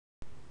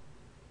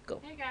Go.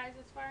 Hey guys,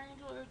 it's Fire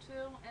Angel 02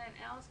 and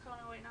Alice Cone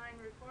 089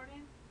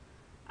 recording.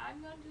 I'm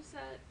going to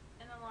set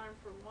an alarm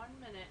for 1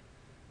 minute,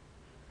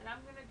 and I'm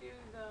going to do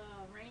the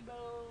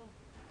rainbow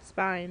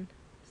Spine.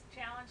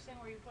 challenge thing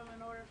where you put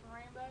in order for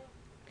rainbow.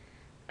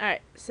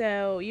 Alright,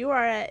 so you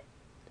are at,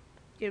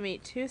 give me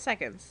 2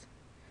 seconds.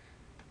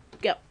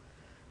 Go.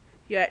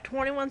 You're at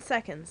 21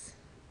 seconds.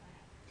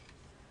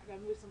 I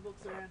gotta move some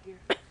books around here.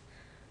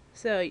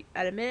 So,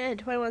 at a minute and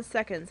 21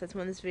 seconds, that's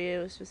when this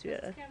video is supposed to be.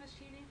 Does this count as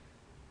cheating?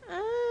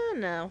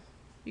 No.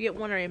 You get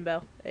 1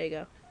 rainbow. There you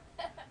go.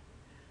 So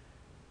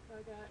I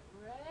got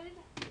red.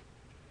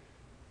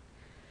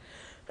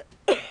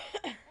 Guys,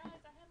 I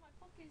have my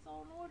cookies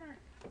all in order.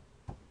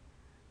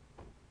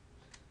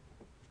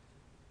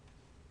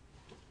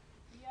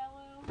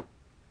 Yellow.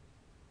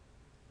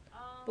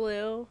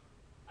 Blue.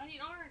 I need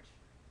orange.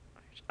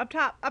 Up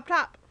top, up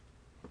top.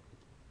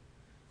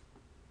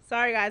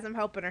 Sorry guys, I'm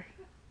helping her.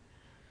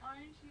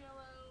 Orange,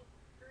 yellow,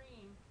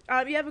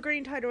 green. You have a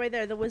green title right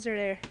there, the wizard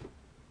there.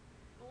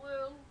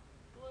 Blue.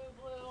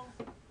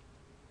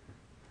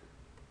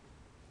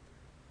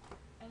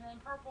 And then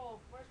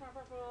purple. Where's my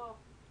purple?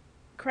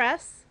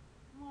 Cress.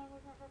 Come on,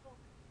 where's my purple?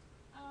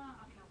 I'll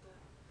count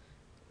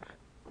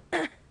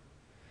that.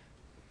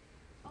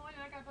 Oh wait,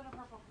 I got a bit of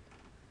purple.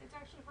 It's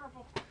actually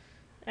purple.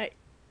 Alright.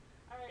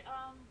 Alright,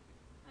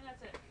 and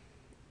that's it.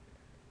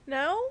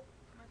 No?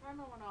 My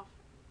timer went off.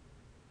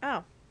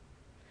 Oh.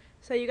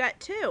 So you got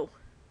 2.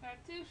 I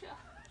have 2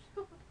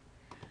 shots.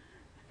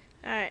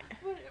 Alright.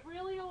 But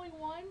really only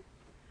 1?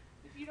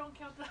 If you don't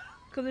count the...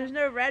 Because there's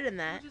no red in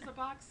that. Which is a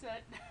box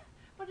set.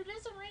 But it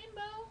is a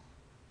rainbow.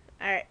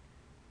 Alright.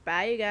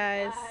 Bye, you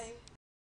guys. Bye.